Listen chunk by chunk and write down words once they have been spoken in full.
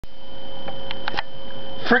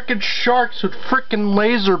frickin' sharks with frickin'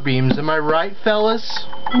 laser beams, am I right, fellas?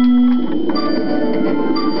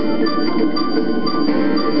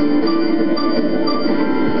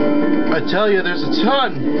 I tell you, there's a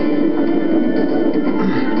ton.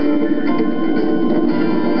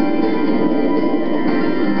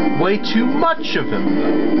 Way too much of him,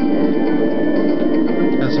 though.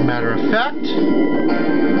 As a matter of fact...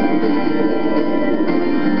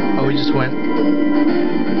 Oh, we just went...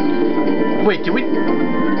 Wait, did we...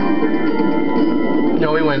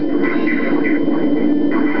 No, we went...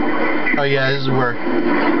 Oh yeah, this is where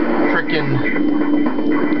frickin'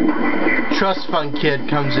 Trust Fund Kid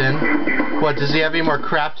comes in. What, does he have any more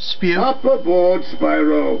crap to spew? Up aboard,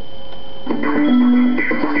 Spyro.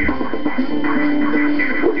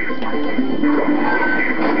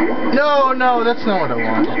 No, that's not what I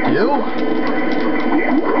wanted to do.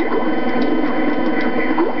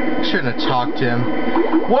 Shouldn't have talked to him.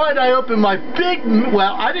 Why'd I open my big...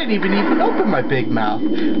 Well, I didn't even open my big mouth.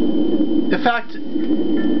 In fact,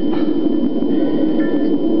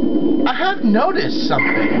 I have noticed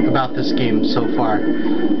something about this game so far.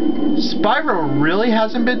 Spyro really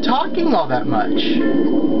hasn't been talking all that much.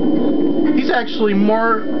 He's actually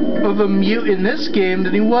more of a mute in this game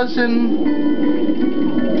than he was in...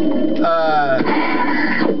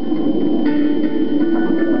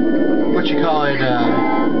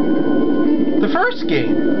 the first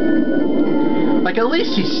game. Like, at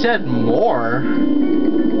least he said more.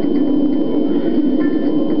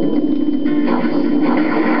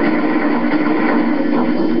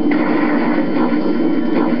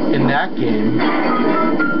 In that game.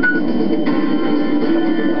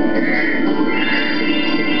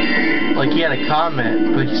 Like, he had a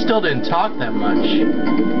comment, but he still didn't talk that much.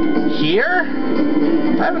 Here?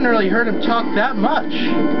 I haven't really heard him talk that much.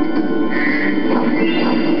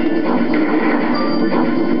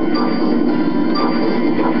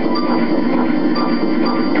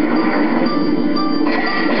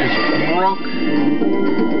 Just broke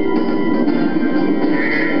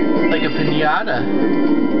like a piñata.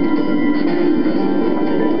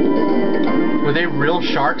 Were they real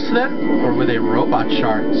sharks then? Or were they robot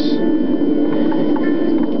sharks?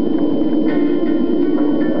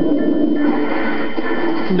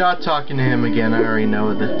 Not talking to him again, I already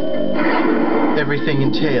know that everything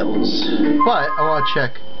entails. But, I want to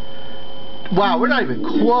check. Wow, we're not even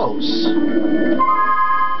close.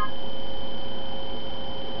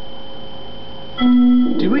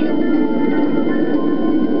 Do we?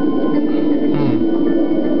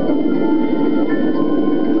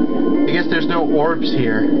 I guess there's no orbs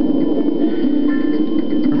here.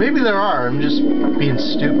 Or maybe there are, I'm just being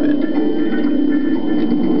stupid.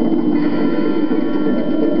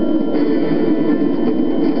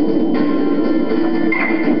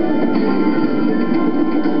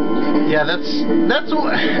 Yeah, that's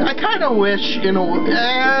what I kind of wish in a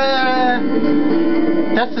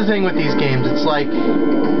that's the thing with these games. It's like,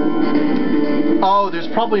 oh, there's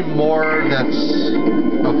probably more that's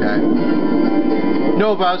okay.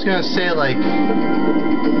 No, but I was gonna say, like,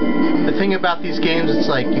 the thing about these games, it's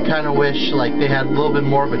like you kind of wish like they had a little bit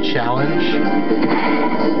more of a challenge,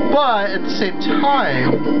 but at the same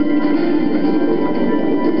time,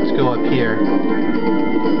 let's go up here.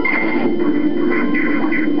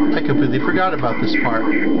 I completely forgot about this part.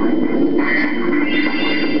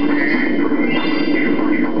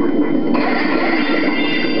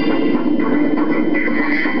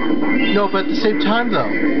 No, but at the same time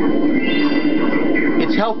though,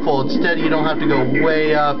 it's helpful. Instead, you don't have to go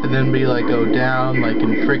way up and then be like go down like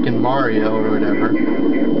in frickin' Mario or whatever.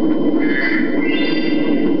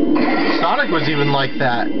 Sonic was even like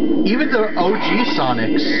that. Even the OG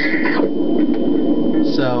Sonics.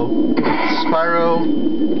 So, Spyro...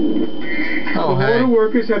 Oh, the water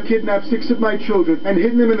workers have kidnapped 6 of my children and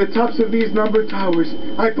hidden them in the tops of these numbered towers.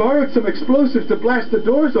 I borrowed some explosives to blast the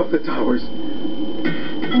doors off the towers.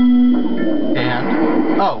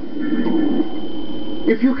 And? Oh.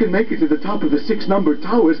 If you can make it to the top of the 6 numbered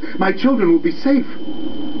towers, my children will be safe.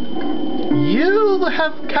 You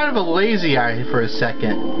have kind of a lazy eye for a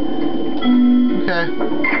second. Okay.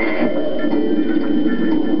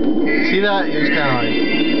 See that? He was kind of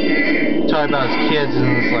like talking about his kids, and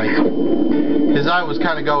it was like his eye was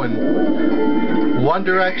kind of going one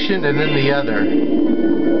direction and then the other.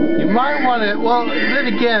 You might want to. Well, then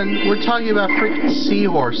again, we're talking about freaking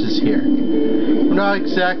seahorses here. We're not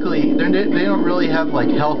exactly. They don't really have like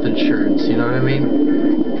health insurance. You know what I mean?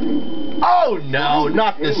 Oh no,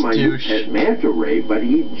 not this douche. Pet manta ray, but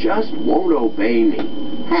he just won't obey me.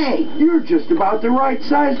 Hey, you're just about the right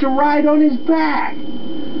size to ride on his back.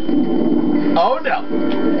 Oh no.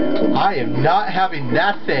 I am not having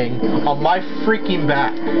that thing on my freaking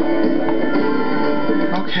back.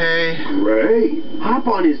 Okay. Great. Hop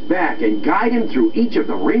on his back and guide him through each of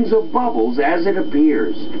the rings of bubbles as it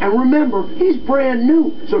appears. And remember, he's brand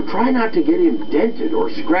new, so try not to get him dented or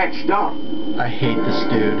scratched up. I hate this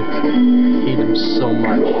dude. Hate him so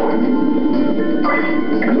much.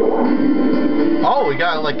 Oh, we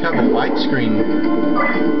got like kind of a widescreen.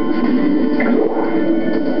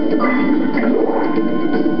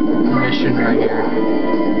 Mission right here.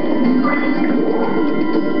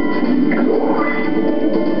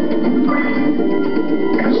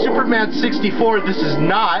 Superman 64, this is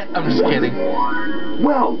not. I'm just kidding.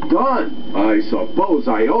 Well done. I suppose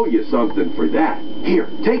I owe you something for that. Here,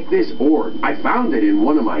 take this orb. I found it in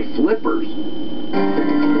one of my flippers.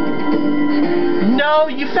 No,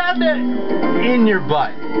 you found it in your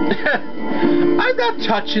butt. I'm not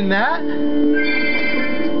touching that.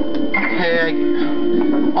 Okay,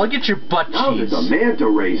 I'll get your butt cheese. Now that the manta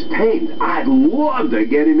ray's tamed, I'd love to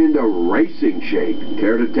get him into racing shape.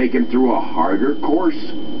 Care to take him through a harder course?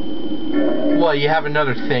 Well, you have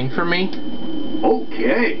another thing for me?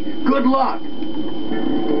 Okay, good luck.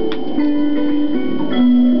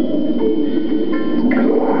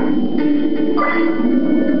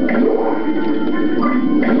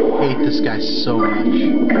 I hate this guy so much.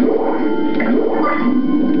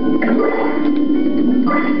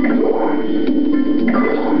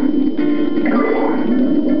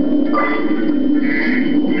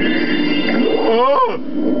 Oh!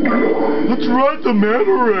 Let's ride the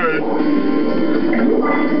manta ray!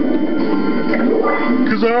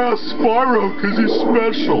 Because I asked Spyro because he's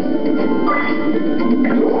special.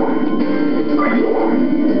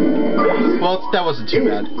 Well, that wasn't too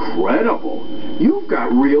bad. Incredible. You've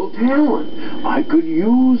got real talent. I could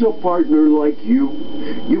use a partner like you.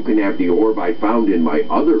 You can have the orb I found in my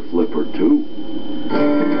other flipper, too.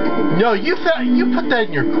 No, you put that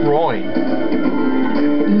in your groin.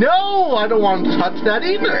 No, I don't want to touch that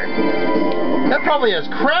either. That probably has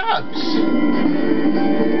crabs.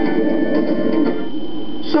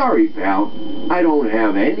 Sorry, pal. I don't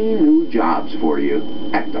have any new jobs for you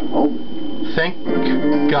at the moment. Thank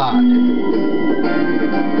God.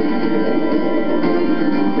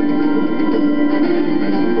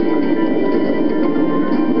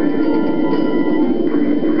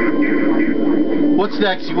 What's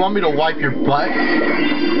next? You want me to wipe your butt?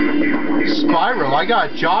 Spyro, I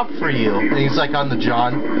got a job for you. And he's like on the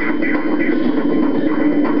John.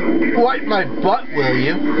 Wipe my butt, will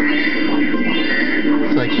you?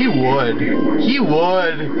 It's like, he would. He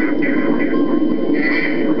would.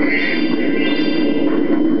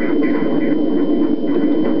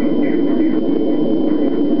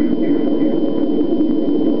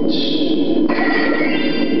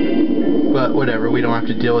 But whatever, we don't have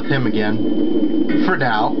to deal with him again. For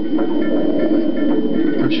now.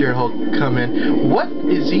 I'm sure he'll come in. What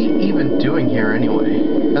is he even doing here anyway?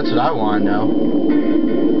 That's what I want to know.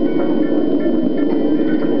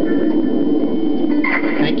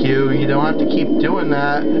 Thank you. You don't have to keep doing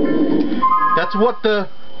that. That's what the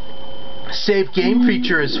save game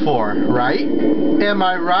feature is for, right? Am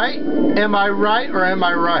I right? Am I right or am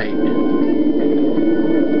I right?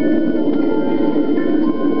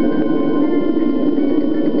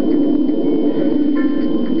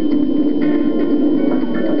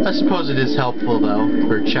 I suppose it is helpful, though,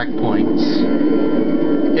 for checkpoints.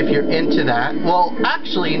 If you're into that. Well,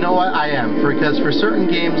 actually, you know what? I am. Because for certain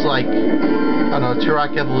games like, I don't know,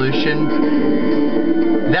 Turok Evolution,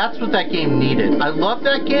 that's what that game needed. I love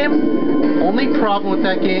that game. Only problem with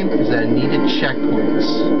that game is that it needed checkpoints.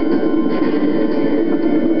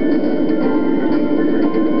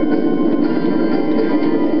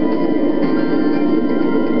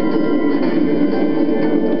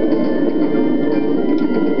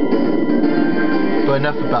 But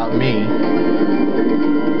enough about me.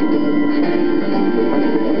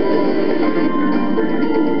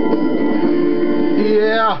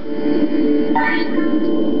 Yeah.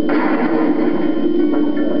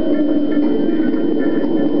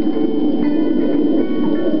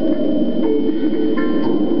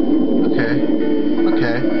 Okay.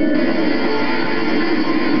 Okay.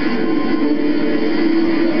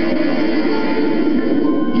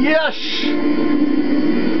 Yes.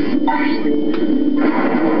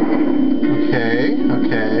 Okay,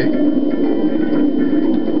 okay.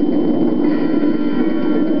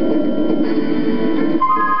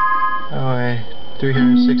 Oh, wait.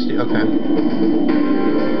 360, okay.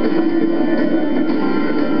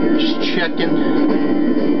 Just checking.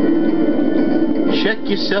 Check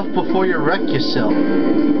yourself before you wreck yourself.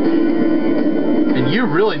 And you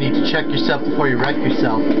really need to check yourself before you wreck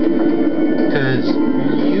yourself. Because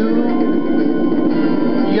you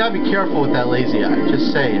gotta be careful with that lazy eye.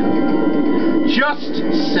 Just saying. Just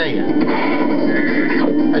saying.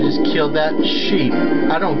 I just killed that sheep.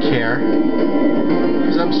 I don't care.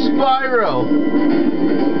 Because I'm Spyro.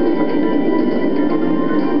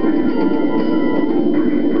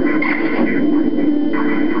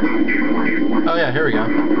 Oh yeah, here we go.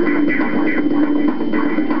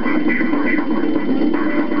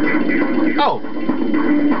 Oh!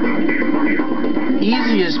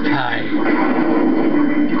 Easy as pie.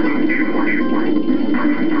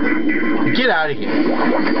 Get out of here.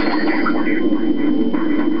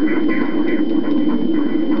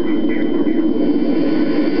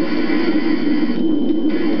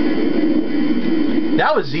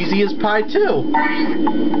 That was easy as pie too.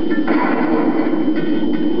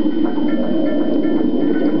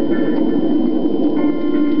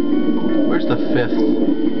 Where's the fifth?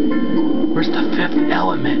 Where's the fifth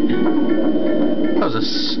element? That was a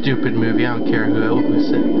stupid movie. I don't care who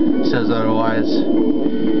says otherwise.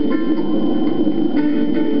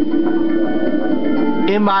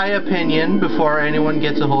 In my opinion, before anyone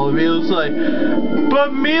gets a hold of me, it was like,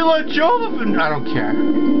 but Mila Jovovich. I don't care.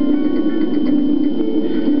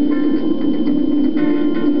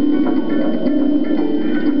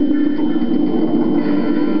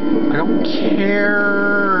 I don't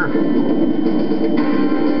care.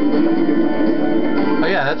 Oh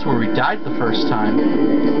yeah, that's where we died the first time.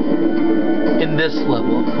 In this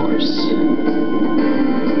level, of course.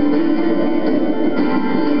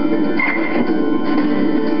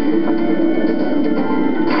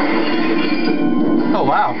 Oh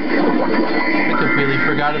wow. I completely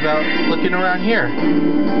forgot about looking around here.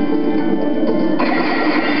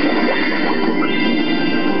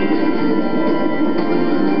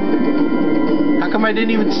 How come I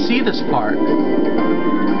didn't even see this part?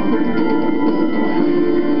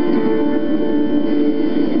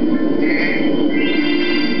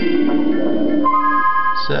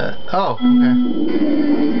 Oh, okay.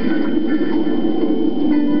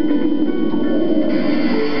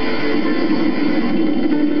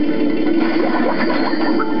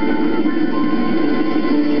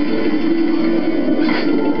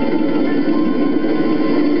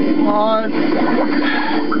 Come on.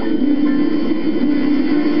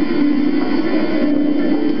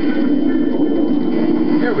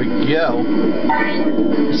 Here we go.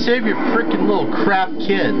 Save your freaking little crap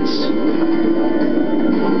kids.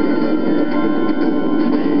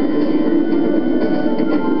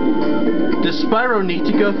 Does Spyro need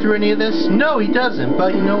to go through any of this? No, he doesn't,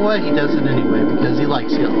 but you know what? He does it anyway because he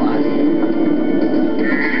likes it a lot.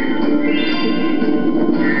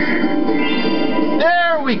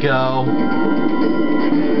 There we go.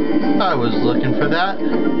 I was looking for that.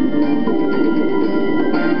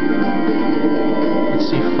 Let's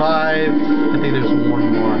see, 5. I think there's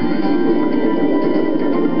one more.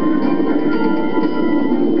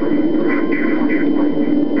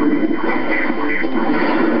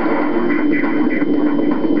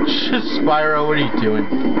 Spyro, what are you doing? I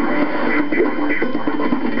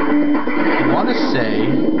want to say...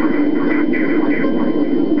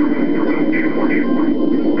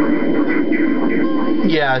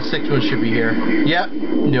 Yeah, 6th one should be here. Yep,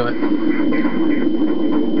 knew it.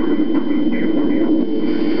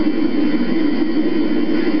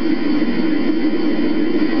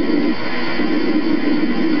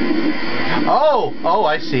 Oh,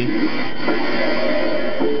 I see.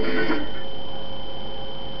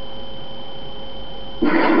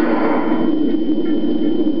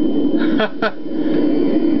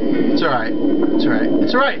 It's alright. It's alright.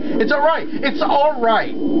 It's alright. It's alright. It's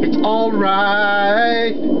alright. It's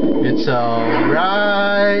alright. It's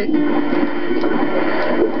alright.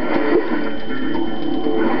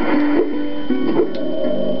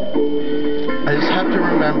 I just have to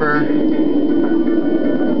remember.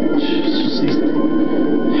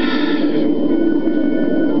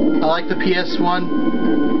 I like the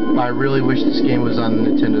PS1. I really wish this game was on the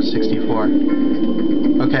Nintendo 64.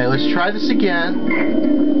 Okay, let's try this again.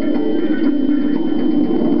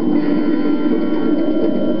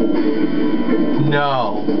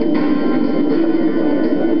 No.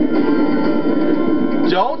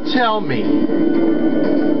 Don't tell me.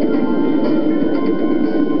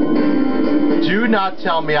 Do not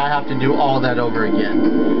tell me I have to do all that over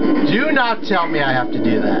again. Do not tell me I have to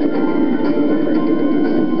do that.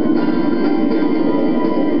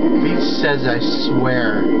 He says I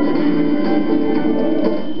swear.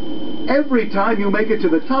 Every time you make it to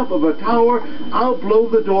the top of a tower, I'll blow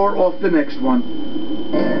the door off the next one.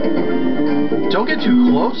 Don't get too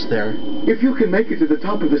close there. If you can make it to the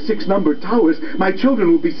top of the 6 numbered towers, my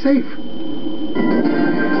children will be safe.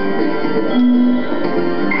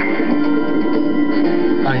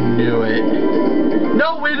 I knew it.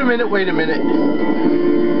 No, wait a minute, wait a minute.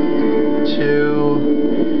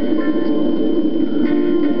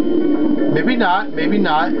 2. Maybe not, maybe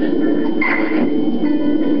not.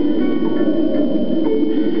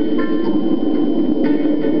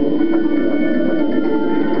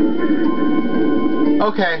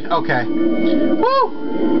 Okay, okay. Woo!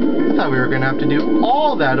 I thought we were gonna have to do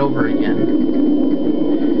all that over again.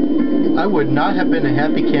 I would not have been a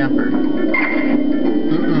happy camper.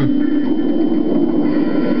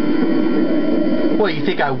 What, you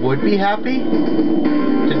think I would be happy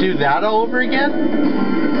to do that all over again?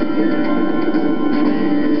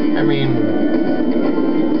 I mean,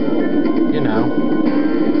 you know.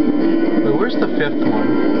 Wait, where's the 5th one?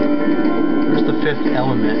 Where's the 5th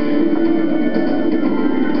element?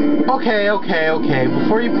 Okay, okay, okay.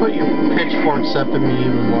 Before you put your pitchforks up at me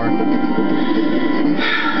even more.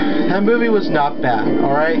 That movie was not bad,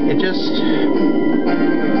 alright? It just...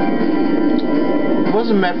 It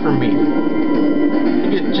wasn't meant for me. I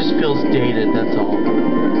think it just feels dated, that's all.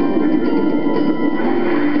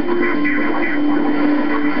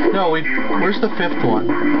 No, where's the 5th one?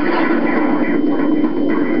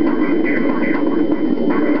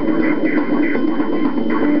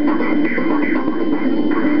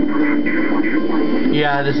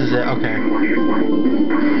 Yeah, this is it, okay.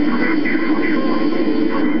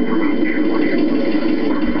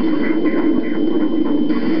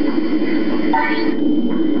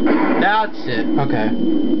 That's it, okay.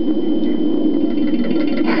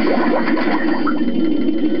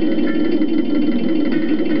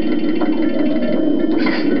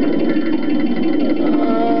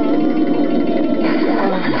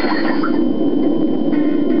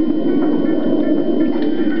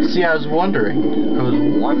 See, I was wondering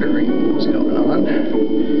what was going on.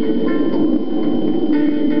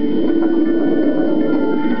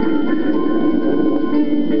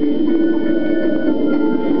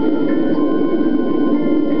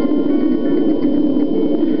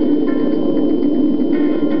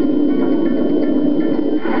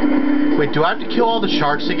 Wait, do I have to kill all the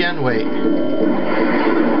sharks again? Wait.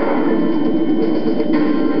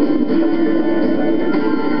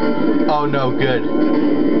 Oh no, good.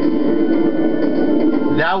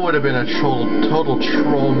 That would have been a total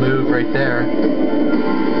troll move right there.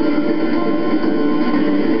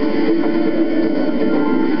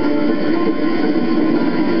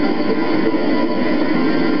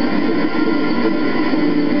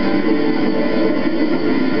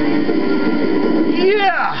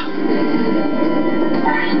 Yeah!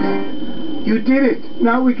 You did it!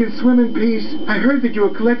 Now we can swim in peace. I heard that you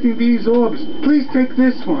were collecting these orbs. Please take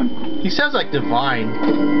this one. He sounds like Divine.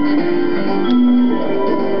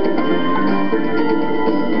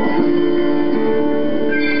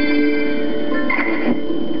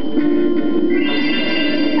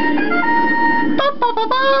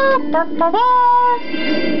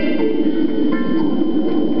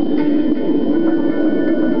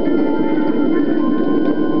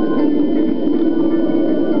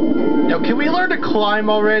 Yo, can we learn to climb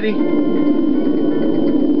already?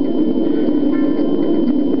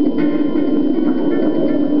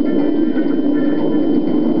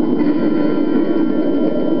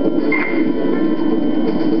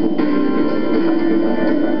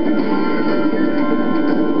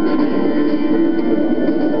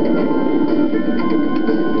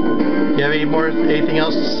 Anything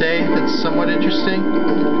else to say that's somewhat interesting?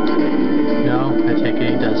 No, I take it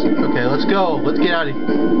he doesn't. Okay, let's go. Let's get out of here.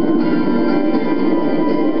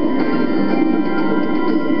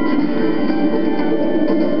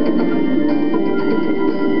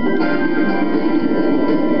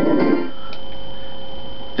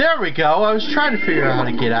 There we go. I was trying to figure out how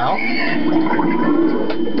to get out.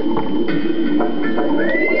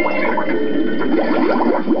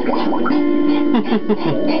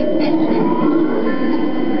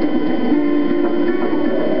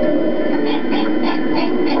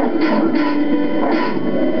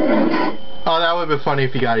 Oh, that would have been funny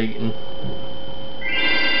if he got eaten.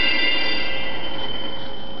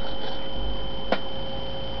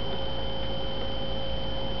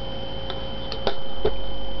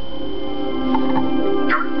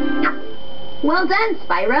 Well done,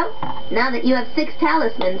 Spyro. Now that you have 6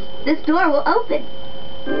 talismans, this door will open.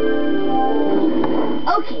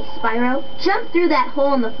 Okay, Spyro, jump through that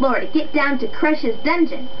hole in the floor to get down to Crush's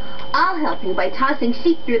dungeon. I'll help you by tossing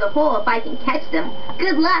sheep through the hole if I can catch them.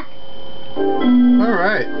 Good luck.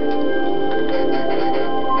 Alright.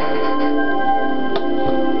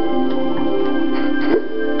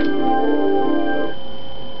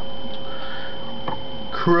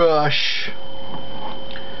 Crush.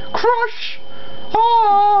 Crush!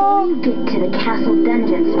 Before you get to the castle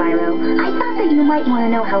dungeon, You might want to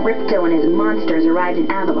know how Ripto and his monsters arrived in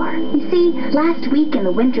Avalar. You see, last week in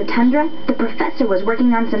the winter tundra, the professor was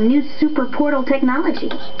working on some new super portal technology.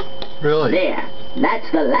 Really? There. That's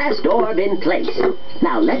the last orb in place.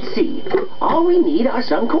 Now, let's see. All we need are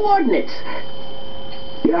some coordinates.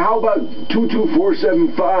 Yeah, how about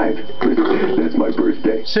 22475? That's my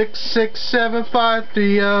birthday.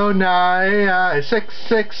 6675309.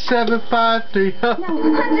 6675309. No,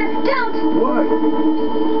 Hunter, don't! What?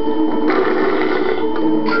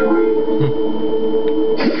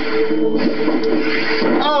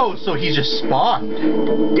 Oh, so he just spawned.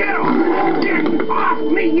 Get off! Get off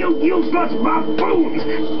me, you useless buffoons!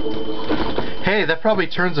 Hey, that probably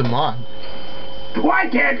turns him on. Why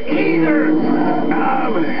can't either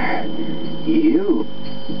of you?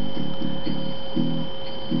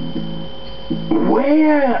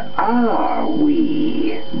 Where are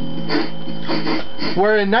we?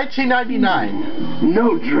 We're in 1999.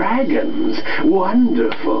 No dragons.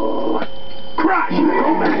 Wonderful. Crush,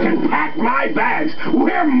 go back and pack my bags.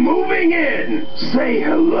 We're moving in. Say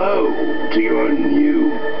hello to your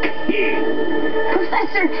new king.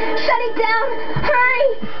 Professor, shut it down!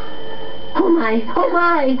 Hurry! Oh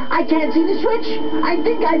my, I can't see the switch. I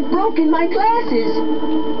think I've broken my glasses.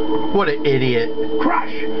 What an idiot.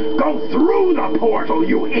 Crush, go through the portal,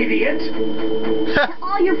 you idiot. Tell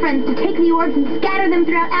all your friends to take the orbs and scatter them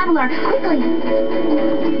throughout Avalar, quickly!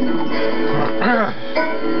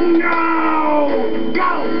 No!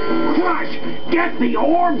 Go! Crush, get the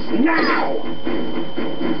orbs now!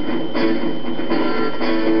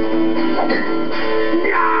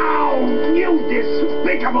 No! You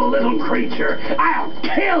despicable little creature! I'll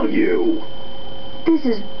kill you! This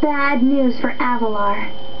is bad news for Avalar.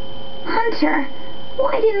 Hunter,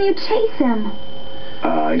 why didn't you chase him?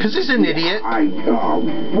 Because he's an idiot. I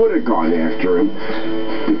would have gone after him.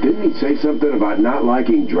 But didn't he say something about not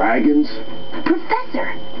liking dragons?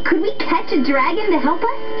 Professor, could we catch a dragon to help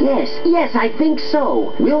us? Yes, I think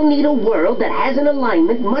so. We'll need a world that has an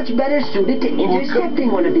alignment much better suited to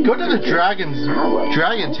intercepting one of these. Go to the Dragon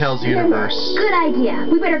Tales universe. Good idea.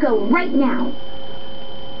 We better go right now.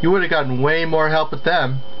 You would have gotten way more help with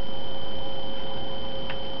them.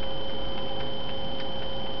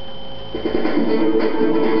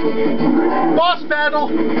 Boss battle!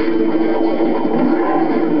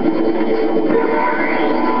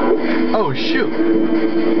 Oh, shoot.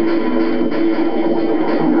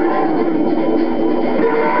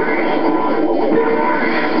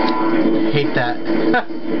 Hate that.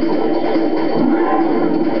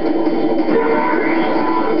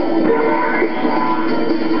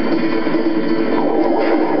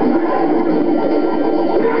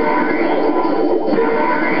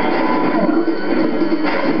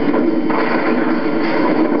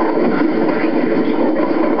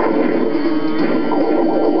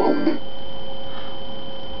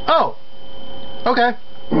 Oh! Okay.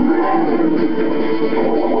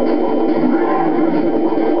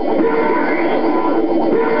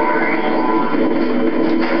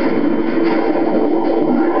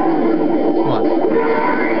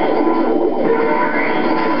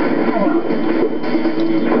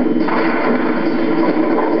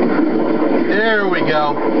 There we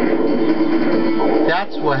go.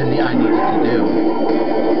 That's what I needed to do.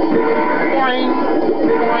 Boing!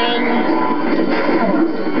 Boing!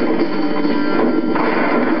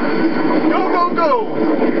 Go, go, go!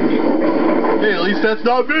 Hey, at least that's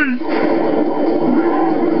not me!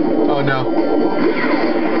 Oh no.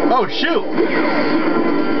 Oh shoot!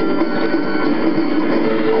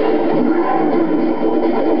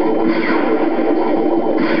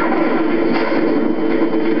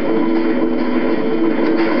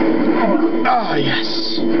 Ah,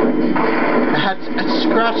 yes. It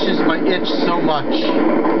scratches my itch so much.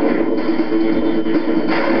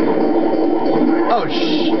 Oh,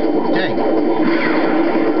 dang.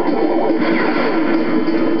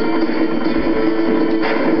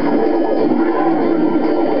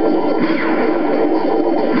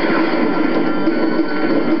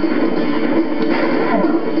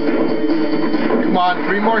 Come on,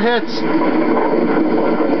 3 more hits.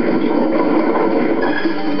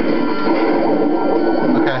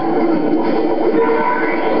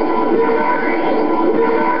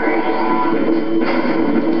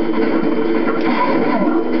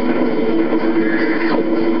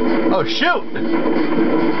 Oh, shoot!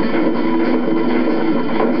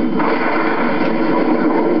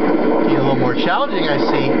 Getting a little more challenging, I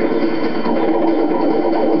see.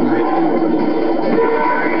 Alright.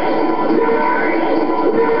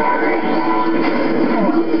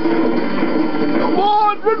 Come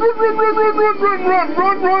on! Run, run, run, run, run, run, run, run, run,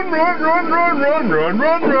 run, run, run, run, run, run, run,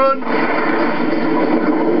 run, run.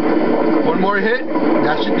 1 One more hit,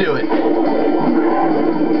 that should do it.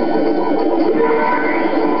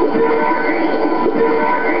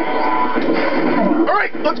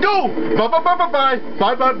 Alright, let's go! Bye bye bye bye bye.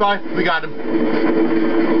 Bye bye bye. We got him.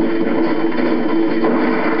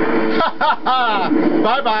 Ha ha ha!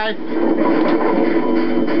 Bye bye.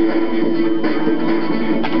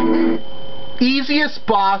 Easiest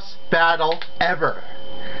boss battle ever.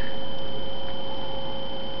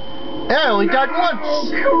 I only died once.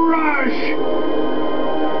 Crush!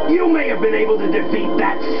 You may have been able to defeat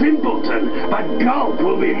that simpleton, but Gulp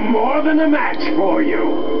will be more than a match for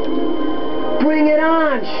you. Bring it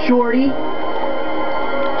on, Shorty.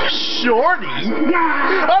 Shorty?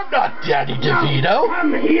 I'm not Daddy DeVito.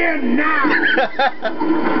 Come here now.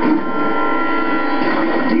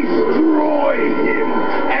 Destroy him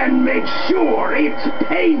and make sure it's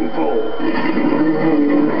painful.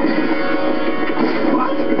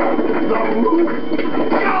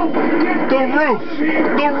 The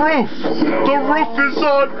roof is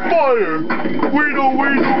on fire. We don't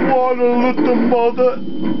want to let the mother.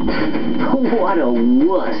 What a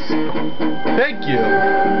wuss. Thank you.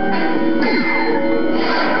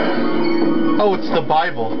 Oh, it's the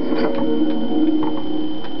Bible.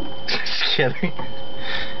 Just kidding.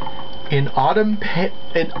 In autumn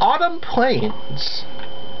plains.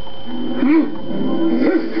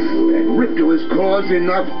 That Ripto has caused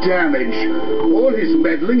enough damage. All his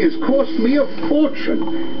meddling has cost me a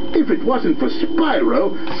fortune. If it wasn't for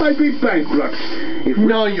Spyro, I'd be bankrupt. If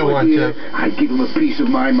No, you want to. I'd give him a piece of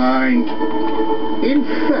my mind. In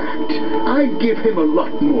fact, I'd give him a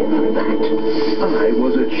lot more than that. I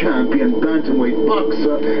was a champion bantamweight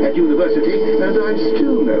boxer at university, and I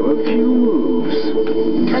still know a few moves.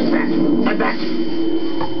 Like that. Like that.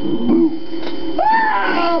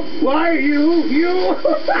 Why, you? You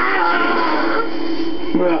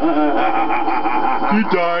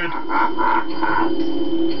died.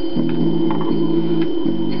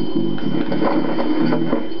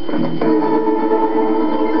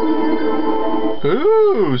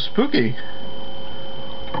 Ooh, spooky.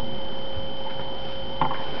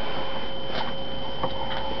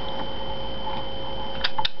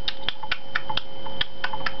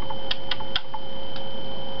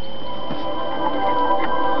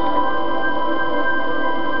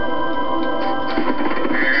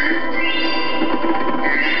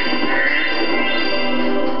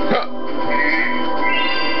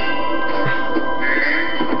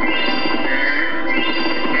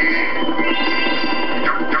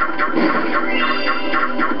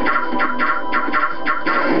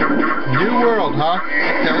 Huh?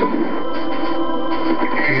 Okay.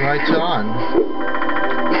 Right on.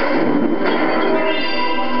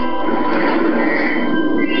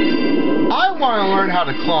 I want to learn how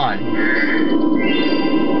to climb.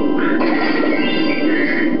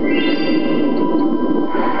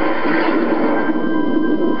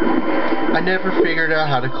 I never figured out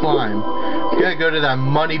how to climb. Gotta go to that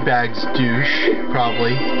Moneybags douche,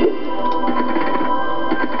 probably.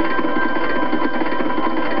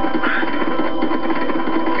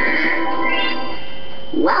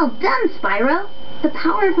 Well done, Spyro. The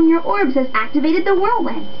power from your orbs has activated the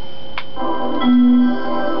whirlwind.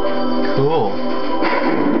 Cool.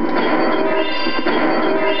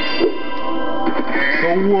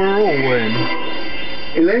 The whirlwind.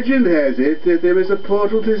 Legend has it that there is a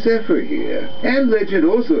portal to Zephyr here. And legend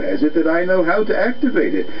also has it that I know how to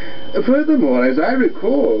activate it. Furthermore, as I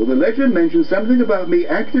recall, the legend mentioned something about me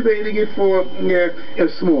activating it for a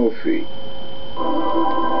small fee.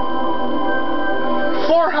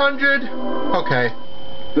 400? Okay.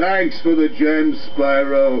 Thanks for the gems,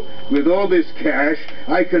 Spyro. With all this cash,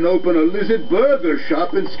 I can open a lizard burger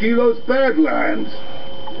shop in Skilo's Badlands.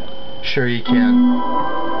 Sure you can.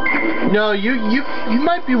 No, you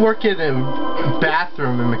might be working in a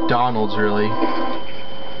bathroom in McDonald's, really.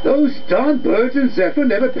 Those darn birds in Zephyr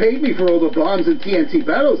never paid me for all the bombs and TNT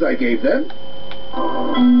battles I gave them.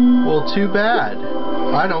 Well, too bad.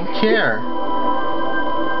 I don't care.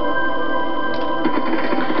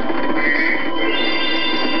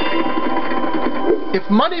 If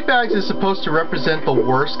Moneybags is supposed to represent the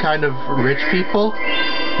worst kind of rich people,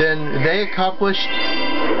 then they accomplished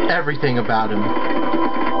everything about him.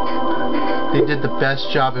 They did the best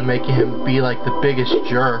job in making him be like the biggest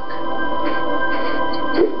jerk.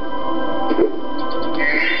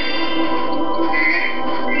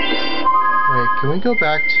 Wait, can we go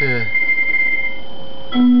back to...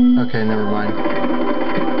 Okay, never mind.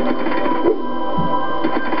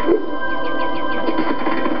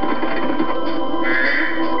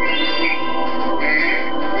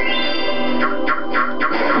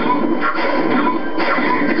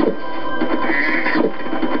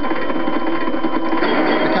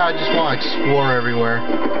 want to explore everywhere.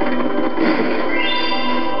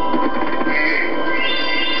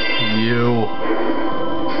 You.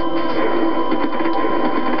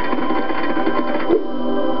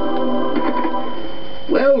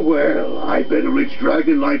 Well, well, I bet a rich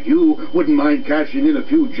dragon like you wouldn't mind cashing in a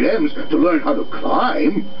few gems to learn how to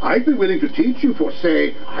climb. I'd be willing to teach you for,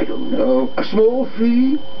 say, I don't know, a small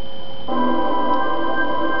fee.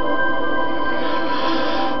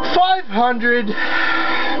 500.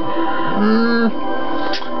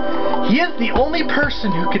 He is the only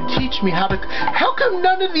person who can teach me how to... How come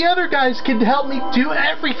none of the other guys can help me do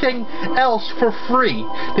everything else for free?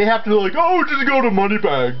 They have to be like, oh, just go to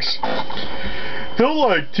Moneybags. He'll,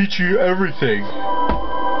 like, teach you everything.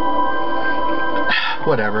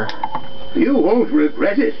 Whatever. You won't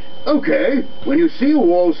regret it. Okay, when you see a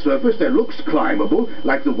wall surface that looks climbable,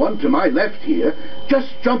 like the one to my left here,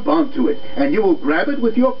 just jump onto it, and you will grab it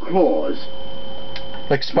with your claws.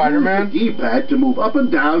 Like Spider-Man? Use the D-pad to move up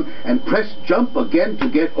and down, and press jump again to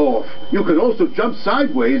get off. You can also jump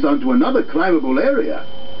sideways onto another climbable area.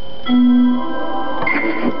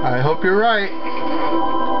 I hope you're right.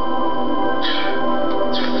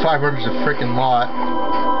 500's a freaking lot.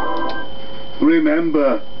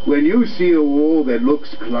 Remember, when you see a wall that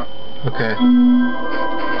looks Okay.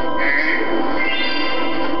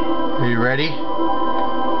 Are you ready?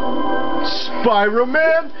 Spyro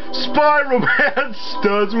Man! Spyro Man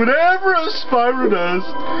does whatever a Spyro does.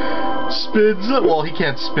 Spins it. Well, he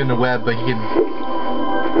can't spin the web, but he can...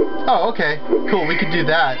 Oh, okay. Cool, we can do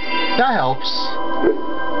that. That helps.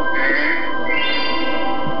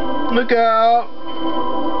 Look out!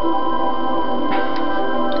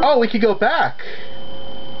 Oh, we could go back.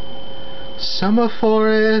 Summer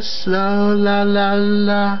forest, la la la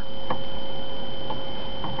la.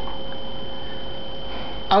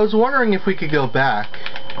 I was wondering if we could go back.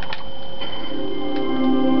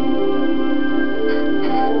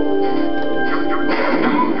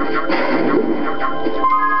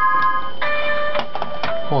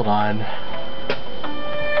 Hold on.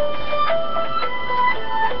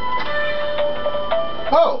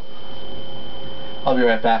 Oh! I'll be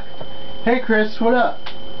right back. Hey Chris, what up?